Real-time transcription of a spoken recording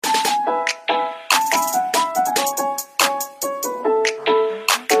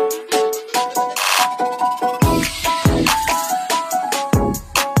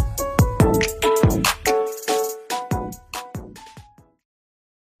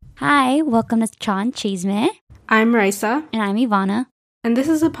Hi, welcome to Chan Chisme. I'm Raisa. And I'm Ivana. And this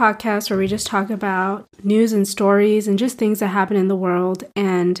is a podcast where we just talk about news and stories and just things that happen in the world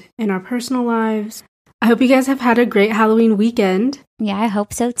and in our personal lives. I hope you guys have had a great Halloween weekend. Yeah, I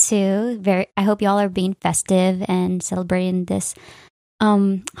hope so too. I hope y'all are being festive and celebrating this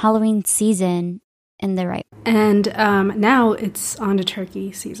Halloween season in the right. And now it's on to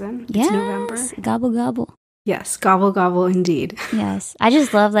turkey season. It's November. Gobble gobble. Yes, gobble gobble indeed. Yes. I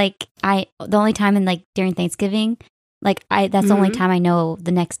just love the only time during Thanksgiving, that's the only time I know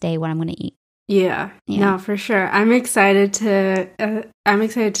the next day what I'm going to eat. Yeah, no, for sure. I'm excited for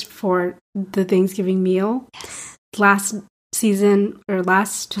the Thanksgiving meal. Yes. Last season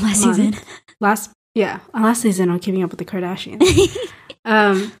last season on Keeping Up with the Kardashians.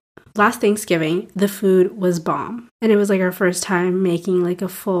 Last Thanksgiving, the food was bomb. And it was our first time making a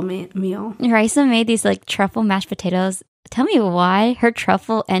full meal. Raisa made these truffle mashed potatoes. Tell me why her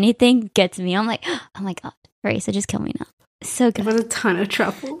truffle anything gets me. I'm like, oh my God, Raisa, just kill me now. So good. It was a ton of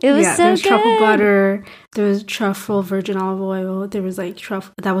truffle. It was so good. There was truffle butter. There was truffle virgin olive oil. There was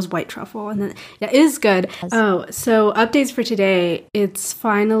truffle. That was white truffle. And then, it is good. Oh, so updates for today. It's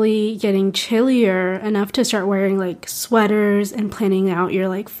finally getting chillier enough to start wearing sweaters and planning out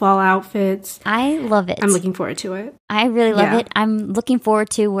your fall outfits. I love it. I'm looking forward to it. I really love it. I'm looking forward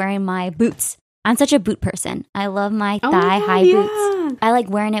to wearing my boots. I'm such a boot person. I love my thigh-high boots. I like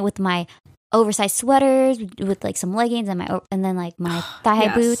wearing it with my oversized sweaters with some leggings and my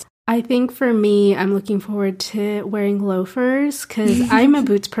thigh-high boots. I think for me, I'm looking forward to wearing loafers because I'm a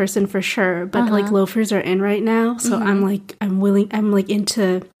boots person for sure, but loafers are in right now, so I'm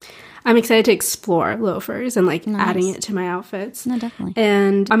excited to explore loafers and adding it to my outfits. No, definitely.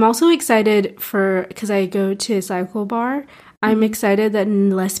 And I'm also excited because I go to a cycle bar. I'm excited that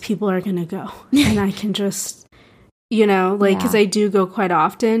less people are gonna go and I can just because I do go quite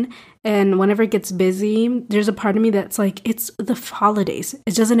often. And whenever it gets busy, there's a part of me that's it's the holidays.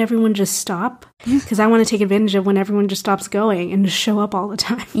 Doesn't everyone just stop? Because I want to take advantage of when everyone just stops going and just show up all the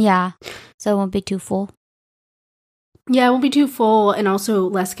time. Yeah. So it won't be too full. Yeah, it won't be too full and also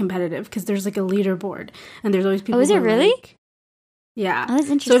less competitive because there's a leaderboard. And there's always people. Oh, is it really? Yeah. Oh, that's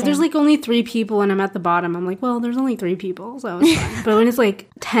interesting. So if there's only 3 people and I'm at the bottom, I'm well, there's only 3 people, so it's fine. But when it's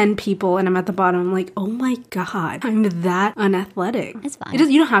 10 people and I'm at the bottom, I'm oh my God, I'm that unathletic. It's fine.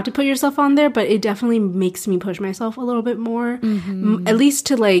 You don't have to put yourself on there, but it definitely makes me push myself a little bit more, at least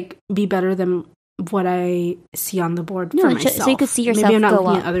to be better than what I see on the board for myself. So you could see yourself Maybe I'm not go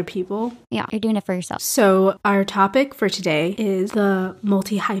looking up. at other people. Yeah, you're doing it for yourself. So our topic for today is the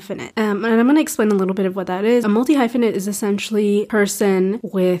multi-hyphenate. And I'm going to explain a little bit of what that is. A multi-hyphenate is essentially a person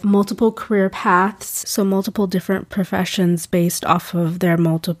with multiple career paths, so multiple different professions based off of their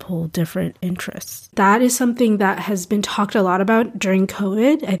multiple different interests. That is something that has been talked a lot about during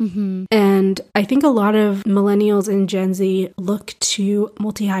COVID. And I think a lot of millennials and Gen Z look to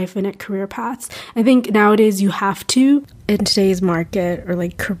multi-hyphenate career paths. I think nowadays you have to in today's market or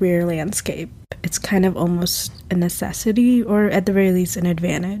career landscape. It's kind of almost a necessity or at the very least an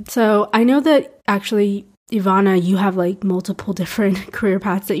advantage. So I know that actually, Ivana, you have multiple different career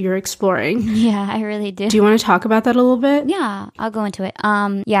paths that you're exploring. Yeah, I really do. Do you want to talk about that a little bit? Yeah, I'll go into it.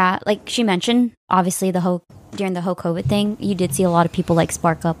 Like she mentioned, obviously during the whole COVID thing, you did see a lot of people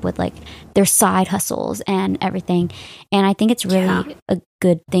spark up with their side hustles and everything. And I think it's really a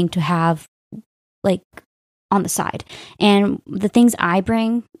good thing to have on the side. And the things I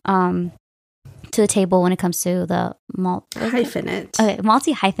bring to the table when it comes to the hyphenate. Okay,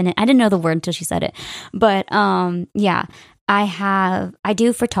 multi-hyphenate. I didn't know the word until she said it. But I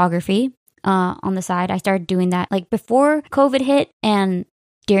do photography on the side. I started doing that before COVID hit, and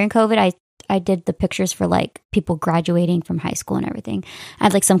during COVID I did the pictures for people graduating from high school and everything.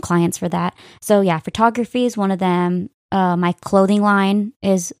 I had some clients for that. So yeah, photography is one of them. My clothing line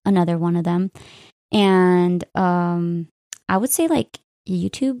is another one of them. And I would say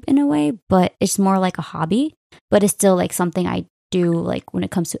YouTube in a way, but it's more like a hobby, but it's still something I do when it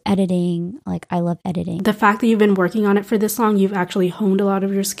comes to editing. I love editing. The fact that you've been working on it for this long, you've actually honed a lot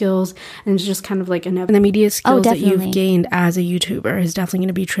of your skills, and it's just kind of and the media skills that you've gained as a YouTuber is definitely going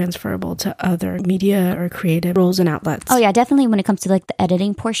to be transferable to other media or creative roles and outlets. Oh yeah, definitely. When it comes to the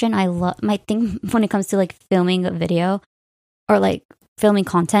editing portion, I love my thing when it comes to filming a video or filming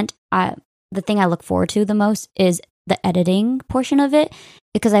content. The thing I look forward to the most is the editing portion of it,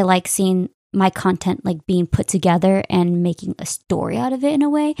 because I like seeing my content being put together and making a story out of it in a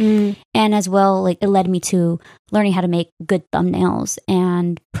way. And as well, it led me to learning how to make good thumbnails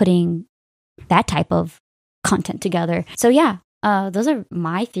and putting that type of content together. So yeah, those are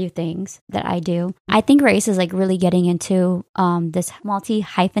my few things that I do. I think Race is like really getting into this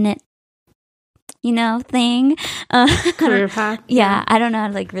multi-hyphenate, thing. Career path. Yeah, I don't know how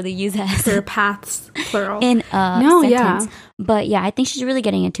to like really use that. Career paths, plural. In no, sentence. yeah. But yeah, I think she's really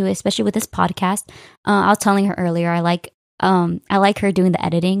getting into it, especially with this podcast. I was telling her earlier, I like her doing the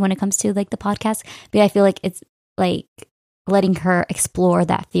editing when it comes to like the podcast, but I feel like it's like letting her explore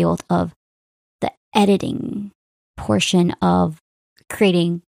that field of the editing portion of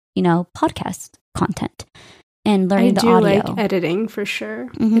creating, podcast content and learning the audio. I do like editing for sure.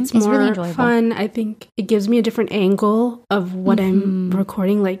 Mm-hmm. It's more really enjoyable. fun. I think it gives me a different angle of what I'm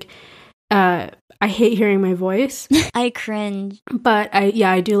recording. Like, I hate hearing my voice. I cringe. But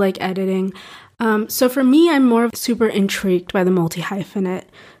I do like editing. So for me, I'm more super intrigued by the multi-hyphenate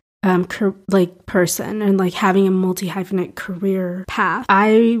person and like having a multi-hyphenate career path.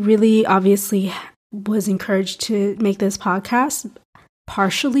 I really obviously was encouraged to make this podcast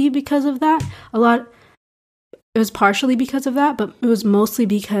partially because of that. It was partially because of that, but it was mostly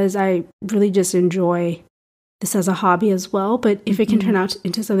because I really just enjoy this as a hobby as well. But if it can turn out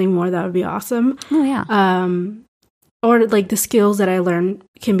into something more, that would be awesome. Oh, yeah. Or like the skills that I learn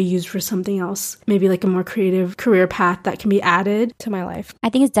can be used for something else, maybe like a more creative career path that can be added to my life. I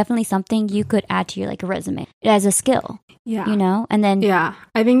think it's definitely something you could add to your like resume as a skill. Yeah. And then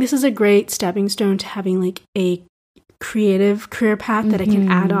I think this is a great stepping stone to having like a creative career path that I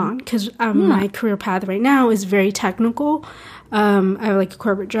can add on, because my career path right now is very technical. I have like a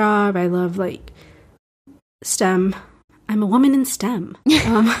corporate job. I love like STEM. I'm a woman in STEM.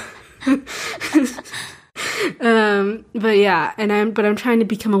 But yeah, I'm trying to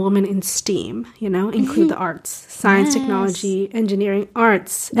become a woman in STEAM, include the arts, science, technology, engineering,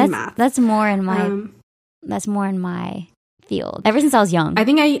 arts, and math. That's more in my field. Ever since I was young. I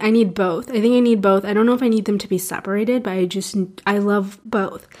think I need both. I don't know if I need them to be separated, but I love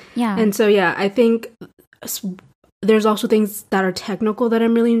both. Yeah. And so, yeah, I think there's also things that are technical that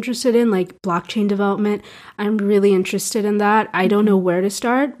I'm really interested in, like blockchain development. I'm really interested in that. I don't know where to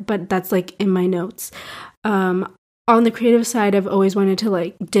start, but that's like in my notes. On the creative side, I've always wanted to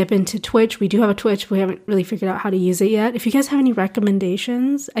like dip into Twitch. We do have a Twitch. We haven't really figured out how to use it yet. If you guys have any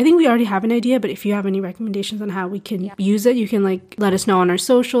recommendations, I think we already have an idea, but if you have any recommendations on how we can use it, you can like let us know on our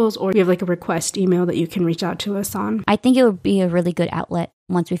socials, or we have like a request email that you can reach out to us on. I think it would be a really good outlet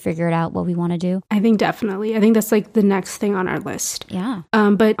once we figure it out what we want to do. I think definitely. I think that's like the next thing on our list. Yeah.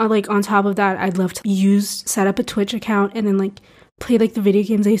 But like on top of that, I'd love to set up a Twitch account and then like play like the video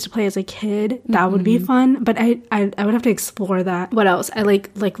games I used to play as a kid. That would be fun, but I would have to explore that. What else? I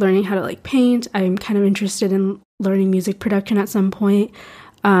like learning how to like paint. I'm kind of interested in learning music production at some point.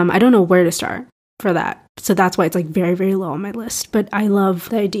 I don't know where to start for that, so that's why it's like very, very low on my list, but I love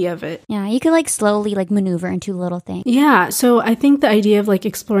the idea of it. Yeah, you could like slowly like maneuver into little things. Yeah, so I think the idea of like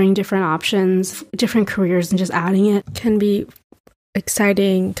exploring different options, different careers, and just adding it can be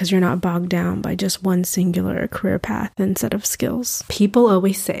exciting because you're not bogged down by just one singular career path and set of skills. People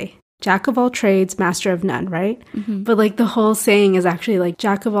always say, jack of all trades, master of none, right? But like the whole saying is actually like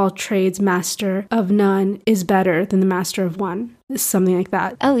jack of all trades, master of none is better than the master of one. It's something like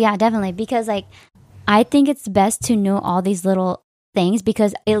that. Oh yeah, definitely. Because like, I think it's best to know all these little things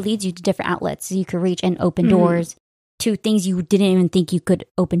because it leads you to different outlets so you could reach and open doors to things you didn't even think you could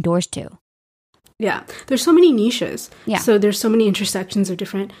open doors to. Yeah, there's so many niches. Yeah. So there's so many intersections of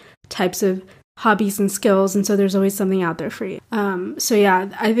different types of hobbies and skills, and so there's always something out there for you. So yeah,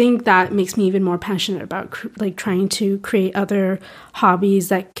 I think that makes me even more passionate about like trying to create other hobbies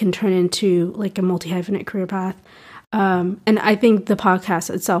that can turn into like a multi-hyphenate career path. And I think the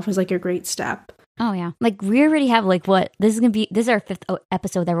podcast itself is like a great step. Oh yeah, like we already have like this is our 5th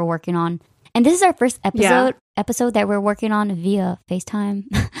episode that we're working on, and this is our first episode that we're working on via FaceTime.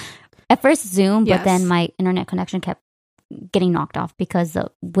 At first Zoom, but then my internet connection kept getting knocked off because the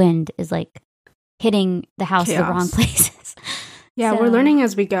wind is like hitting the house the wrong places. Yeah, we're learning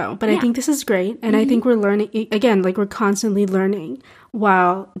as we go, but I think this is great. And I think we're learning, again, like we're constantly learning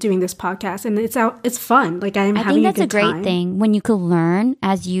while doing this podcast, and it's fun. Like I think that's a great thing when you could learn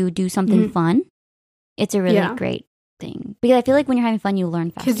as you do something fun. It's a really great thing because I feel like when you're having fun, you learn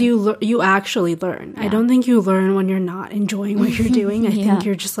faster. Because you actually learn. Yeah. I don't think you learn when you're not enjoying what you're doing. I think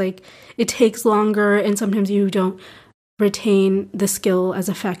you're just like, it takes longer, and sometimes you don't retain the skill as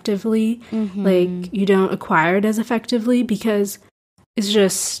effectively. Like you don't acquire it as effectively because it's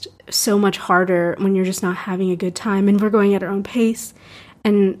just so much harder when you're just not having a good time, and we're going at our own pace.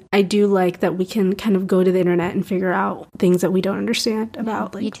 And I do like that we can kind of go to the internet and figure out things that we don't understand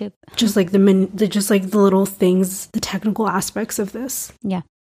about, like YouTube. Just like the little things, the technical aspects of this. Yeah.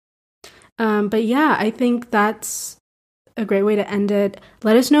 But yeah, I think that's a great way to end it.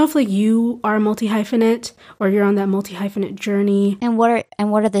 Let us know if like you are a multi-hyphenate or you're on that multi-hyphenate journey. And what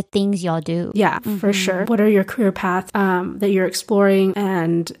are the things y'all do? Yeah, for sure. What are your career paths that you're exploring,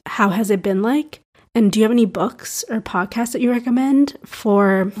 and how has it been like? And do you have any books or podcasts that you recommend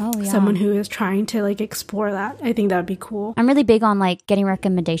for someone who is trying to like explore that? I think that would be cool. I'm really big on like getting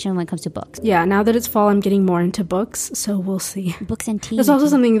recommendation when it comes to books. Yeah, now that it's fall, I'm getting more into books, so we'll see. Books and tea. There's also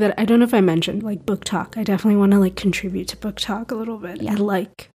something that I don't know if I mentioned, like book talk. I definitely want to like contribute to book talk a little bit. Yeah. I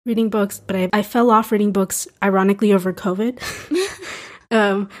like reading books, but I fell off reading books, ironically, over COVID.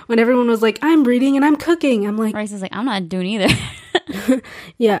 When everyone was like, I'm reading and I'm cooking. I'm like... Bryce is like, I'm not doing either.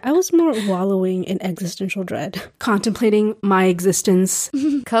 Yeah, I was more wallowing in existential dread, contemplating my existence.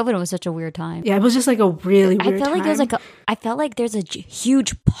 COVID was such a weird time. Yeah, it was just like a really weird I felt time. like I felt like there's a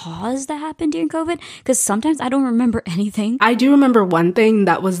huge pause that happened during COVID, because sometimes I don't remember anything. I do remember one thing,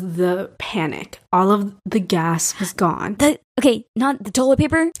 that was the panic. All of the gas was gone. Not the toilet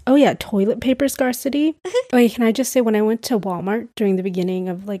paper. Oh yeah, toilet paper scarcity. Wait, can I just say, when I went to Walmart during the beginning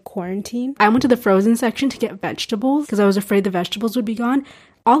of like quarantine, I went to the frozen section to get vegetables because I was afraid the vegetables would be gone.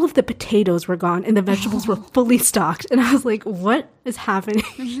 All of the potatoes were gone and the vegetables were fully stocked. And I was like, what is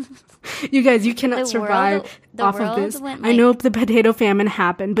happening? You guys, you cannot survive off of this. I know the potato famine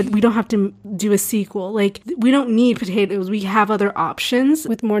happened, but we don't have to do a sequel. Like, we don't need potatoes. We have other options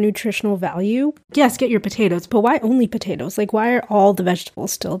with more nutritional value. Yes, get your potatoes, but why only potatoes? Like, why are all the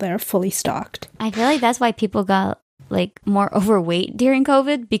vegetables still there, fully stocked? I feel like that's why people got like more overweight during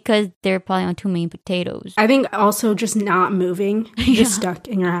COVID, because they're probably on too many potatoes. I think also just not moving, just stuck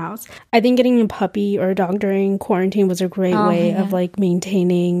in your house. I think getting a puppy or a dog during quarantine was a great way of like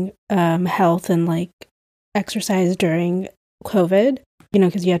maintaining health and like exercise during COVID, you know,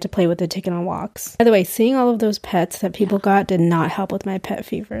 because you had to play with it, taking on walks. By the way, seeing all of those pets that people got did not help with my pet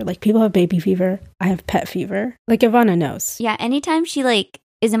fever. Like, people have baby fever. I have pet fever. Like, Ivana knows. Yeah, anytime she like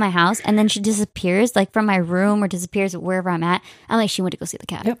is in my house and then she disappears like from my room or disappears wherever I'm at, I'm like, she went to go see the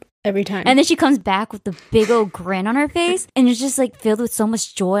cat. Yep, every time. And then she comes back with the big old grin on her face and it's just like filled with so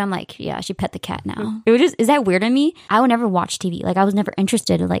much joy. I'm like, yeah, she pet the cat now. It was just, is that weird on me? I would never watch TV. Like, I was never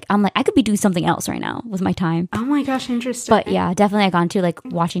interested. Like, I'm like, I could be doing something else right now with my time. Oh my gosh, interesting. But yeah, definitely I got into like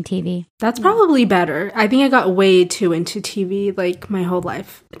watching TV. That's probably better. I think I got way too into TV like my whole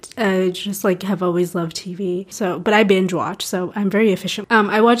life. I just like have always loved TV. So, but I binge watch, so I'm very efficient.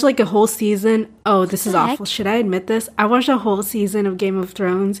 I watched like a whole season. Oh, this is awful. Should I admit this? I watched a whole season of Game of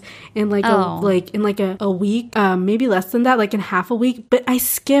Thrones in like a week, maybe less than that, like in half a week. But I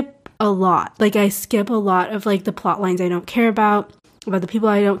skip a lot. Like, I skip a lot of like the plot lines I don't care about the people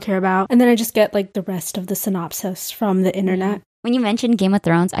I don't care about, and then I just get like the rest of the synopsis from the internet. When you mentioned Game of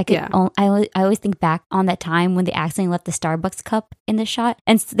Thrones, I always think back on that time when they accidentally left the Starbucks cup in the shot,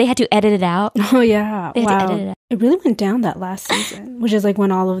 and they had to edit it out. Oh yeah, they had to edit it out. It really went down that last season, which is like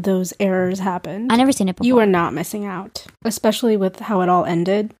when all of those errors happened. I never seen it before. You are not missing out, especially with how it all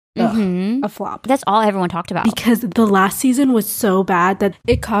ended. A flop. That's all everyone talked about. Because the last season was so bad that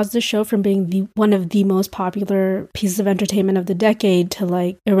it caused the show from being one of the most popular pieces of entertainment of the decade to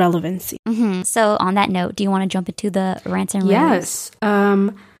like irrelevancy. So on that note, do you want to jump into the rants and raves? Yes.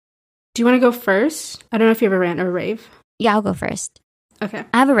 Do you want to go first? I don't know if you have a rant or a rave. Yeah, I'll go first. Okay.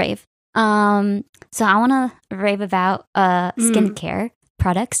 I have a rave. So I want to rave about skincare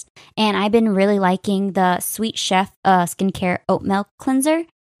products, and I've been really liking the Sweet Chef skincare oat milk cleanser.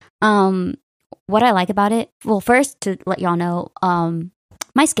 What I like about it, well, first to let y'all know,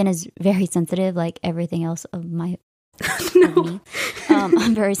 my skin is very sensitive, like everything else of my No. I'm a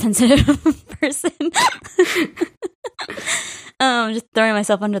very sensitive person. Just throwing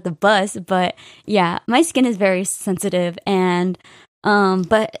myself under the bus, but yeah, my skin is very sensitive, and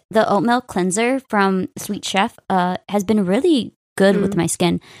but the oat milk cleanser from Sweet Chef has been really good with my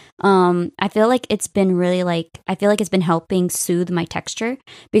skin. I feel like it's been really I feel like it's been helping soothe my texture,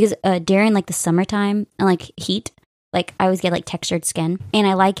 because during like the summertime and like heat, like I always get like textured skin, and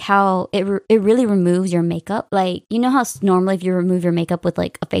I like how it really removes your makeup. Like, you know how normally if you remove your makeup with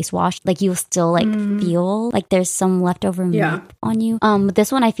like a face wash, like you'll still like feel like there's some leftover makeup on you. With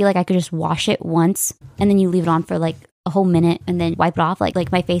this one, I feel like I could just wash it once and then you leave it on for like a whole minute and then wipe it off.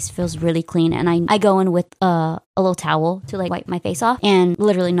 Like my face feels really clean, and I go in with a little towel to like wipe my face off, and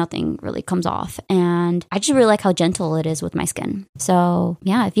literally nothing really comes off. And I just really like how gentle it is with my skin. So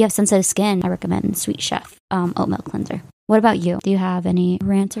yeah, if you have sensitive skin, I recommend Sweet Chef oat milk cleanser. What about you? Do you have any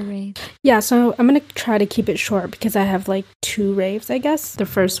rants or raves? Yeah, so I'm going to try to keep it short because I have like 2 raves, I guess. The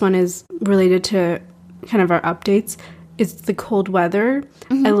first one is related to kind of our updates. It's the cold weather.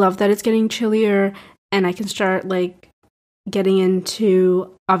 I love that it's getting chillier, and I can start like getting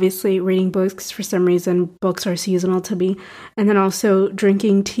into obviously reading books. For some reason, books are seasonal to me. And then also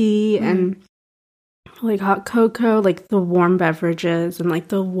drinking tea and like hot cocoa, like the warm beverages and like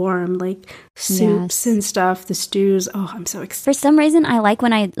the warm like soups and stuff, the stews. Oh, I'm so excited. For some reason, I like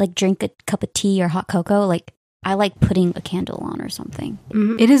when I like drink a cup of tea or hot cocoa, like I like putting a candle on or something.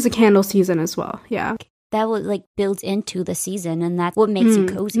 It is a candle season as well. Yeah. That would like builds into the season, and that's what makes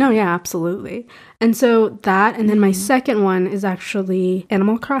it cozy. No, yeah, absolutely. And so that, and then my second one is actually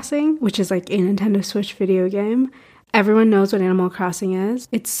Animal Crossing, which is like a Nintendo Switch video game. Everyone knows what Animal Crossing is.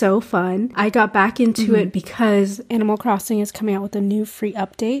 It's so fun. I got back into it because Animal Crossing is coming out with a new free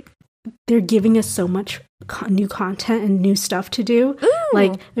update. They're giving us so much new content and new stuff to do. Ooh.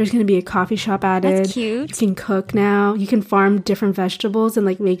 Like, there's going to be a coffee shop added. That's cute. You can cook now. You can farm different vegetables and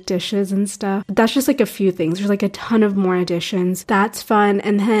like make dishes and stuff. That's just like a few things. There's like a ton of more additions. That's fun.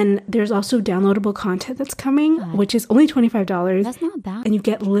 And then there's also downloadable content that's coming, which is only $25. That's not bad. And you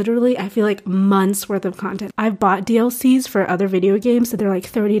get literally, I feel like, months worth of content. I've bought DLCs for other video games that they're like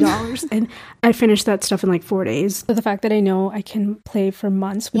 $30. And I finished that stuff in like 4 days. So the fact that I know I can play for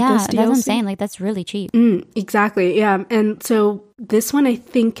months with this DLC. That's what I'm saying. Like, that's really cheap. Exactly. Yeah. And so this one, I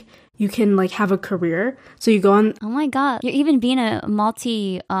think you can like have a career. So you go on. Oh my God. You're even being a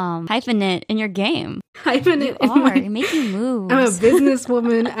multi hyphenate in your game. Hyphenate. You're making moves. I'm a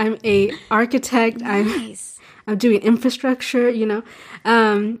businesswoman. I'm a architect. Nice. I'm doing infrastructure, you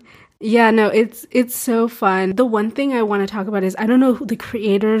know. Yeah, no, it's so fun. The one thing I want to talk about is I don't know who the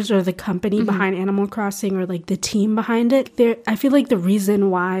creators or the company behind Animal Crossing or like the team behind it. I feel like the reason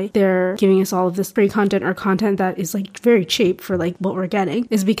why they're giving us all of this free content or content that is like very cheap for like what we're getting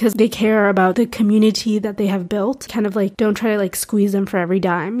is because they care about the community that they have built. Kind of like don't try to like squeeze them for every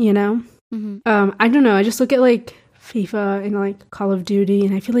dime, you know? I don't know. I just look at like FIFA and like Call of Duty,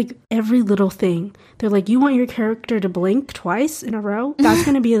 and I feel like every little thing they're like, you want your character to blink twice in a row? That's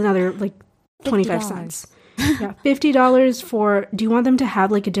going to be another like 25 cents. Yeah, $50 for. Do you want them to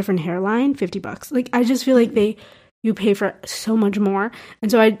have like a different hairline? $50. Like I just feel like you pay for so much more, and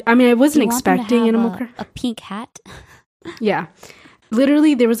so I mean I wasn't expecting a pink hat. Yeah,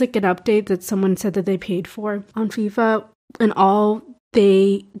 literally there was like an update that someone said that they paid for on FIFA, and all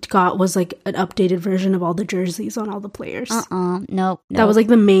they got was like an updated version of all the jerseys on all the players. Nope. That was like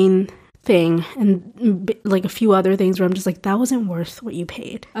the main thing, and like a few other things where I'm just like, that wasn't worth what you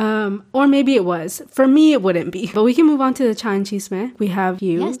paid. Or maybe it was. For me, it wouldn't be. But we can move on to the Chan Chisme. We have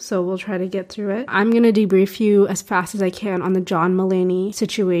you, so we'll try to get through it. I'm going to debrief you as fast as I can on the John Mulaney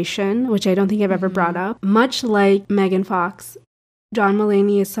situation, which I don't think I've ever brought up. Much like Megan Fox, John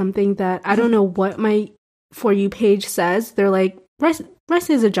Mulaney is something that I don't know what my For You page says. They're like, Rice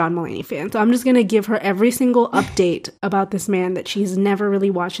is a John Mulaney fan, so I'm just going to give her every single update about this man that she's never really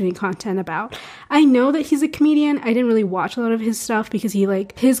watched any content about. I know that he's a comedian. I didn't really watch a lot of his stuff because he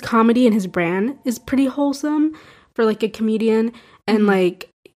like his comedy and his brand is pretty wholesome for like a comedian, and like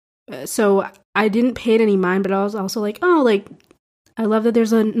so I didn't pay it any mind, but I was also like, oh, like I love that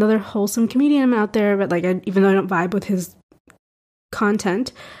there's another wholesome comedian out there, but like even though I don't vibe with his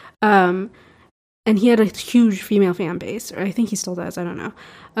content, and he had a huge female fan base, or I think he still does, I don't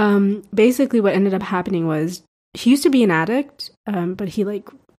know. Basically what ended up happening was he used to be an addict, but he like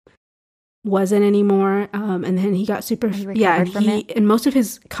wasn't anymore. And then he got super, and most of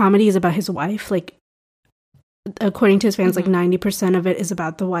his comedy is about his wife. Like according to his fans, like 90% of it is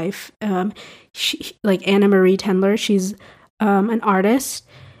about the wife. She, like Anna Marie Tendler, she's an artist,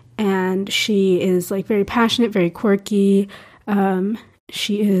 and she is like very passionate, very quirky.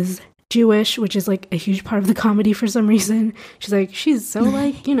 She is Jewish, which is like a huge part of the comedy for some reason. She's so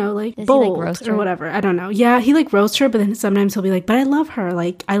like, you know, like bold or whatever. I don't know. Yeah, he like roasts her, but then sometimes he'll be like, but I love her.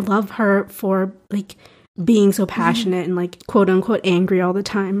 Like I love her for like being so passionate and like quote unquote angry all the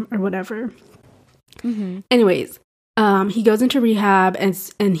time or whatever. Anyways, he goes into rehab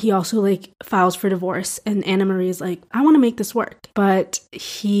and he also like files for divorce, and Anna Marie is like, I want to make this work, but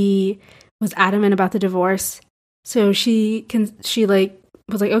he was adamant about the divorce. So she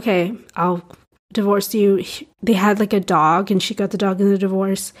was like, okay, I'll divorce you. They had like a dog, and she got the dog in the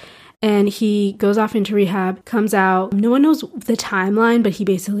divorce, and he goes off into rehab, comes out. No one knows the timeline, but he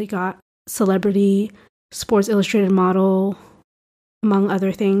basically got celebrity Sports Illustrated model, among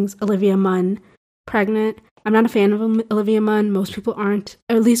other things, Olivia Munn, pregnant. I'm not a fan of Olivia Munn. Most people aren't,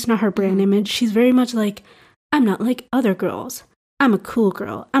 or at least not her brand image. She's very much like, I'm not like other girls. I'm a cool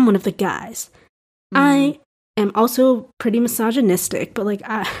girl. I'm one of the guys. I am also pretty misogynistic, but like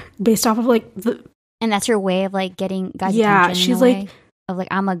based off of like and that's her way of like getting guys' attention. Yeah, she's like of like,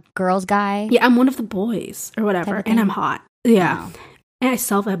 I'm a girl's guy. Yeah, I'm one of the boys or whatever, and I'm hot. Yeah. Wow. and I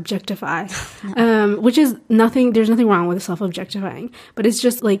self-objectify, which is nothing. There's nothing wrong with self-objectifying, but it's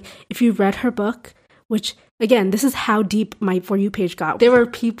just like if you read her book, which again, this is how deep my For You page got. There were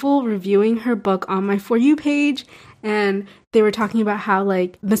people reviewing her book on my For You page, and they were talking about how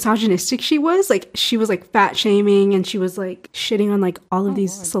like misogynistic she was. Like she was like fat shaming, and she was like shitting on like all of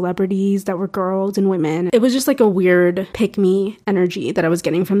these celebrities that were girls and women. It was just like a weird pick me energy that I was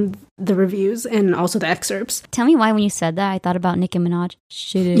getting from the reviews and also the excerpts. Tell me why when you said that I thought about Nicki Minaj.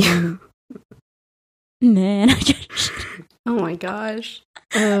 Shit. Man, I just oh my gosh.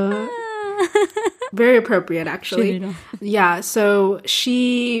 Very appropriate, actually. Yeah, so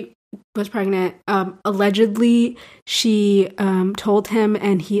she was pregnant. Allegedly, she told him,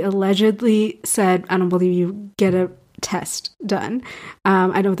 and he allegedly said, I don't believe you, get a test done.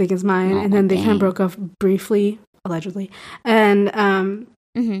 I don't think it's mine. And then they kind of broke off briefly, allegedly. And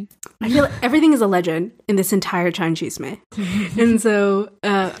I feel like everything is alleged in this entire Chanchisme. And so,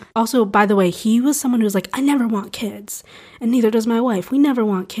 also, by the way, he was someone who was like, I never want kids. And neither does my wife. We never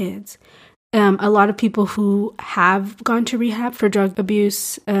want kids. A lot of people who have gone to rehab for drug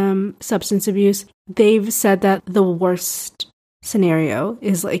abuse, substance abuse, they've said that the worst scenario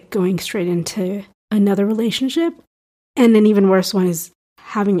is like going straight into another relationship. And an even worse one is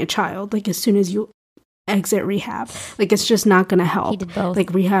having a child, like as soon as you exit rehab. Like it's just not going to help. He did both.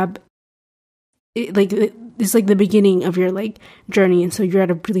 Like rehab, it's like the beginning of your like journey. And so you're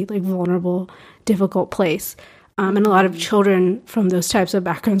at a really like vulnerable, difficult place. And a lot of children from those types of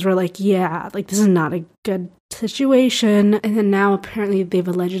backgrounds were like, yeah, like this is not a good situation. And then now apparently they've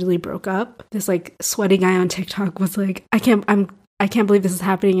allegedly broke up. This like sweaty guy on TikTok was like, I can't believe this is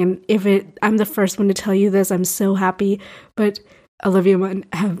happening. And I'm the first one to tell you this, I'm so happy. But Olivia Munn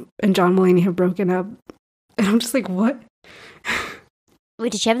and John Mulaney have broken up. And I'm just like, what?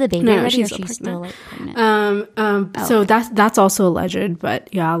 Wait, did she have the baby already, or she's still like pregnant? So that's also alleged, but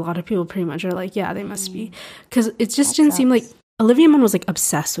yeah, a lot of people pretty much are like, yeah, they must be, because it just didn't seem like Olivia Munn was like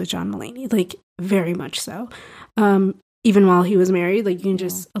obsessed with John Mulaney, like very much so. Even while he was married, like you can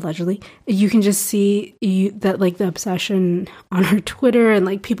just allegedly, you can just see that like the obsession on her Twitter, and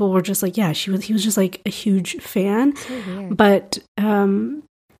like people were just like, yeah, he was just like a huge fan. So weird. But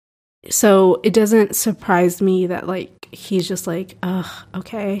so it doesn't surprise me that like he's just like, ugh,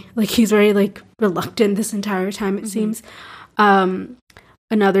 okay. Like he's very like reluctant this entire time, it seems.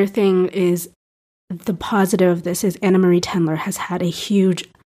 Another thing is the positive of this is Anna Marie Tendler has had a huge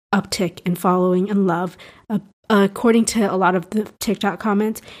uptick in following and love. According to a lot of the TikTok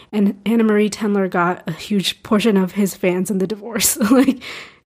comments, and Anna Marie Tendler got a huge portion of his fans in the divorce. Like,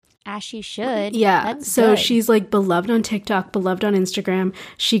 as she should. Yeah. That's so good. she's like beloved on TikTok, beloved on Instagram.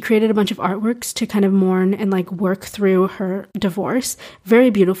 She created a bunch of artworks to kind of mourn and like work through her divorce.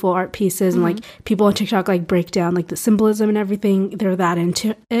 Very beautiful art pieces. And like people on TikTok like break down like the symbolism and everything. They're that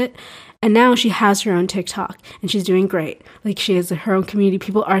into it. And now she has her own TikTok and she's doing great. Like she has her own community.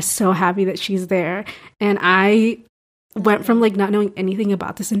 People are so happy that she's there. And I went from like not knowing anything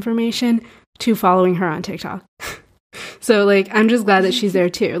about this information to following her on TikTok. So, like, I'm just glad that she's there,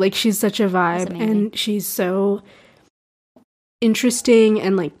 too. Like, she's such a vibe, and she's so interesting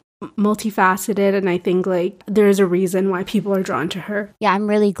and, like, multifaceted, and I think, like, there's a reason why people are drawn to her. Yeah, I'm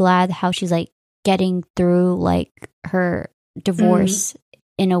really glad how she's, like, getting through, like, her divorce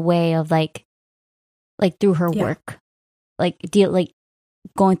in a way of, like through her work. Like,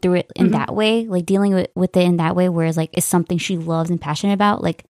 going through it in that way, like, dealing with it in that way, whereas, like, it's something she loves and passionate about.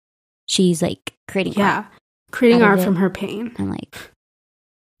 Like, she's, like, creating art. Creating art from her pain. And like,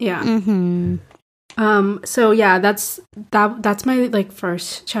 yeah. So yeah, that's my like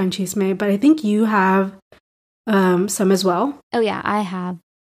first Chanchisme, but I think you have some as well. Oh yeah, I have.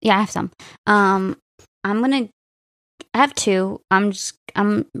 Yeah, I have some. I have two. I'm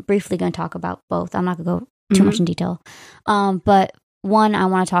briefly gonna talk about both. I'm not gonna go too much in detail. But one I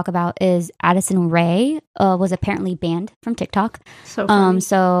want to talk about is Addison Rae was apparently banned from TikTok. So funny.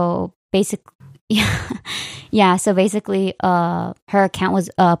 So basically. Yeah. So basically, her account was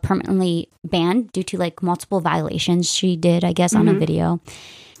permanently banned due to like multiple violations she did, I guess, on a video.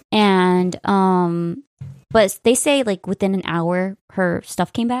 And but they say like within an hour her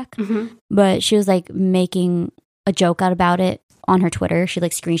stuff came back. But she was like making a joke out about it on her Twitter. She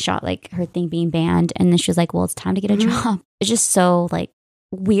like screenshot like her thing being banned, and then she was like, "Well, it's time to get a job." It's just so like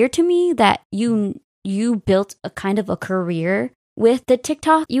weird to me that you built a kind of a career with the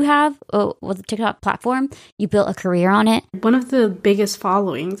TikTok you have, with the TikTok platform. You built a career on it. One of the biggest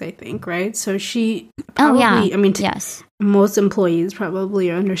followings, I think, right? So she probably, I mean, yes. Most employees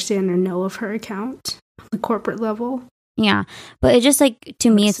probably understand or know of her account on the corporate level. Yeah. But it just like, to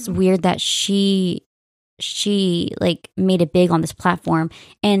me, it's weird that she she like made it big on this platform,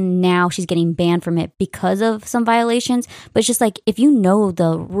 and now she's getting banned from it because of some violations. But it's just like, if you know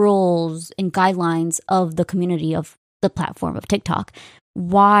the rules and guidelines of the community of the platform of TikTok,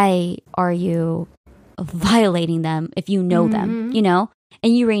 why are you violating them if you know them, you know?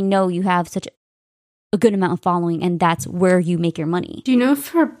 And you already know you have such a good amount of following, and that's where you make your money. Do you know if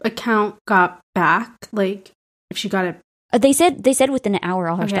her account got back? Like, if she got it? They said within an hour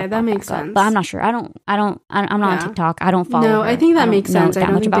all her stuff. Okay, that makes sense. sense. But I'm not sure. I'm not on TikTok. I don't follow. No, her. I think that makes sense. I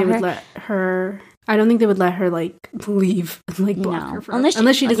don't think they would her. let her. I don't think they would let her like leave, like block her for unless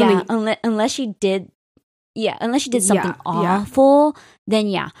she did something. Unless she did something awful, then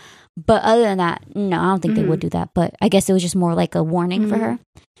yeah. But other than that, no, I don't think they would do that. But I guess it was just more like a warning for her.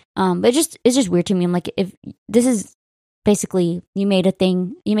 But it's just weird to me. I'm like, if this is basically, you made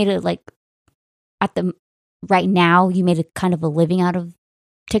it like at the right now, you made a kind of a living out of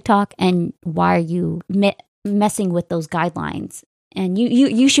TikTok, and why are you messing with those guidelines? And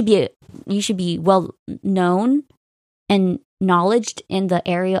you should be well known and knowledged in the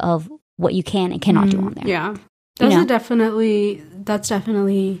area of what you can and cannot do on there. Yeah. That's definitely,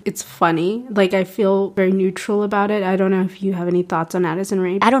 it's funny. Like, I feel very neutral about it. I don't know if you have any thoughts on Addison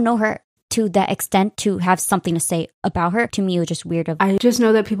Rae. I don't know her to that extent to have something to say about her. To me, it was just weird. I just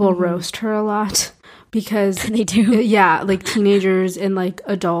know that people roast her a lot because they do. Yeah, like teenagers and like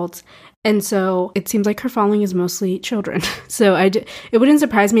adults. And so it seems like her following is mostly children. So it wouldn't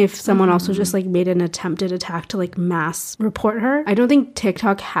surprise me if someone also just like made an attempted attack to like mass report her. I don't think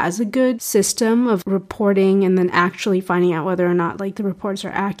TikTok has a good system of reporting and then actually finding out whether or not like the reports are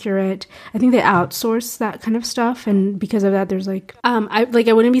accurate. I think they outsource that kind of stuff. And because of that, there's like, I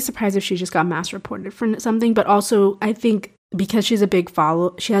wouldn't be surprised if she just got mass reported for something. But also I think because she has a big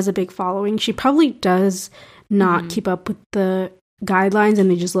following, she probably does not keep up with the guidelines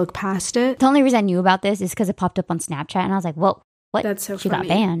and they just look past it. The only reason I knew about this is because it popped up on Snapchat and I was like, whoa, what? That's so she funny.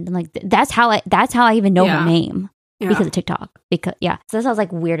 got banned. And like, that's how I even know her name. Because of TikTok. So that's how I was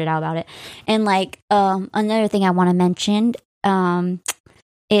like weirded out about it. And like another thing I want to mention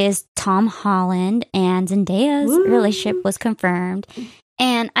is Tom Holland and Zendaya's relationship was confirmed.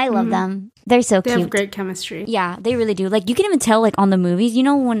 And I love them. They're so cute. They have great chemistry. Yeah, they really do. Like, you can even tell like on the movies, you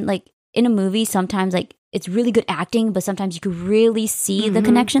know, when like in a movie sometimes like it's really good acting, but sometimes you could really see the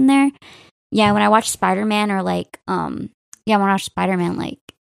connection there. Yeah, when I watch Spider-Man or like, when I watch Spider-Man, like,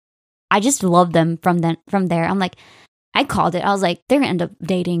 I just love them from there. I'm like, I called it. I was like, they're gonna end up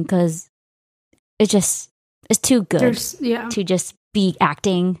dating because it's too good to just be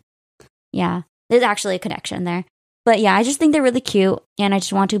acting. Yeah, there's actually a connection there. But yeah, I just think they're really cute, and I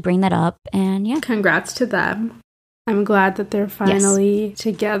just want to bring that up. And yeah, congrats to them. I'm glad that they're finally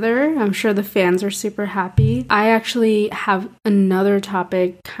together. I'm sure the fans are super happy. I actually have another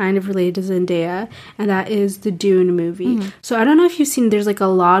topic kind of related to Zendaya, and that is the Dune movie. So I don't know if you've seen, there's like a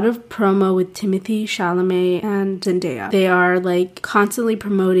lot of promo with Timothée Chalamet and Zendaya. They are like constantly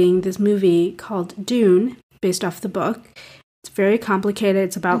promoting this movie called Dune, based off the book. It's very complicated.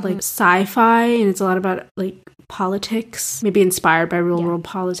 It's about like sci-fi, and it's a lot about like politics, maybe inspired by real world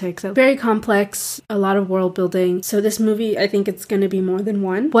politics. So very complex, a lot of world building. So this movie, I think it's going to be more than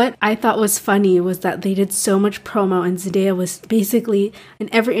one. What I thought was funny was that they did so much promo, and Zendaya was basically in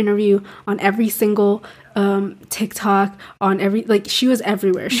every interview, on every single TikTok, on every, like, she was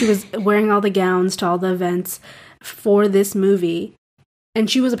everywhere. She was wearing all the gowns to all the events for this movie, and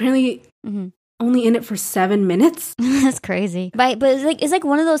she was apparently only in it for 7 minutes. That's crazy. But it's like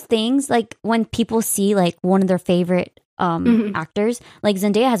one of those things, like when people see like one of their favorite actors, like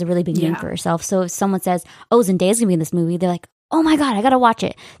Zendaya has a really big name for herself. So if someone says, "Oh, Zendaya's gonna be in this movie," they're like, "Oh my god, I gotta watch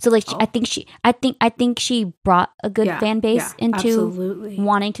it." So like, I think she brought a good fan base into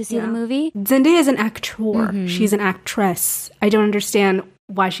wanting to see the movie. Zendaya is an actor. She's an actress. I don't understand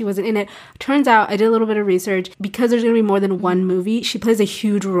why she wasn't in it. Turns out, I did a little bit of research, because there's going to be more than one movie, she plays a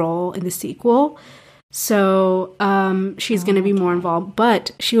huge role in the sequel. So she's going to be more involved.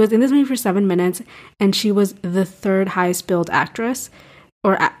 But she was in this movie for 7 minutes, and she was the third highest billed actress,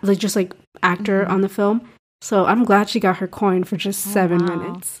 or like just like actor on the film. So I'm glad she got her coin for just 7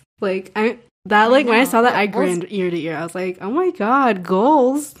 minutes. Like, when I saw that, I grinned ear to ear. I was like, oh my god,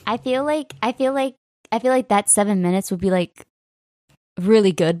 goals. I feel like that 7 minutes would be like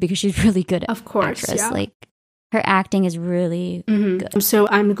really good, because she's really good of course actress. Like, her acting is really good. So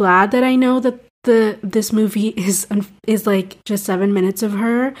I'm glad that I know that this movie is like just 7 minutes of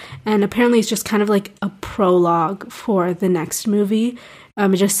her, and apparently it's just kind of like a prologue for the next movie.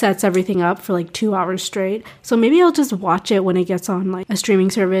 It just sets everything up for like 2 hours straight. So maybe I'll just watch it when it gets on like a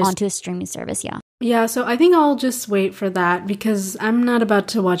streaming service. Onto a streaming service, yeah. Yeah, so I think I'll just wait for that, because I'm not about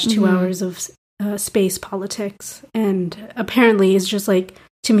to watch 2 hours of space politics. And apparently it's just like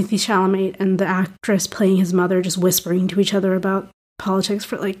Timothée Chalamet and the actress playing his mother just whispering to each other about politics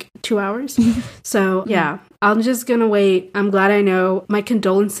for like 2 hours. So yeah, I'm just gonna wait. I'm glad I know. My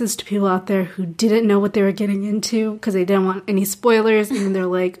condolences to people out there who didn't know what they were getting into because they didn't want any spoilers, and they're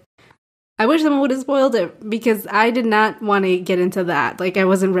like, I wish someone would have spoiled it, because I did not want to get into that. Like, I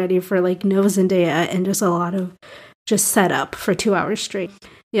wasn't ready for like no Zendaya and just a lot of just setup for 2 hours straight.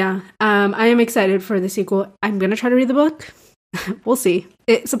 Yeah, I am excited for the sequel. I'm gonna try to read the book. We'll see.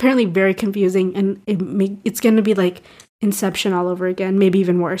 It's apparently very confusing, and it's gonna be like Inception all over again, maybe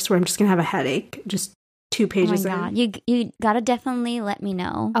even worse, where I'm just gonna have a headache just 2 pages in. Oh my god, you gotta definitely let me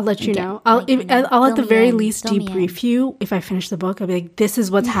know. I'll let you know. I'll at the very least debrief you if I finish the book. I'll be like, this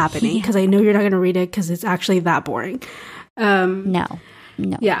is what's happening, because I know you're not gonna read it because it's actually that boring. No.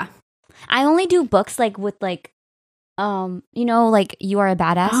 Yeah, I only do books like with like like You Are a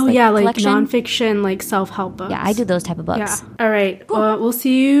Badass. Oh yeah, like nonfiction, like self-help books. Yeah, I do those type of books. Yeah. All right. Cool. We'll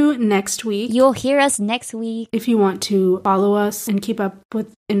see you next week. You'll hear us next week. If you want to follow us and keep up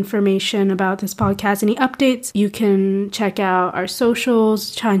with information about this podcast, any updates, you can check out our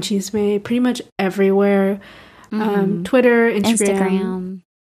socials, Chanchisme, pretty much everywhere. Twitter, Instagram,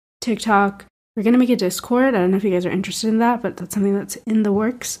 TikTok. We're going to make a Discord. I don't know if you guys are interested in that, but that's something that's in the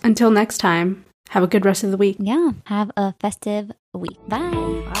works. Until next time, have a good rest of the week. Yeah, have a festive week. Bye.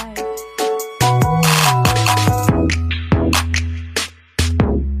 Bye.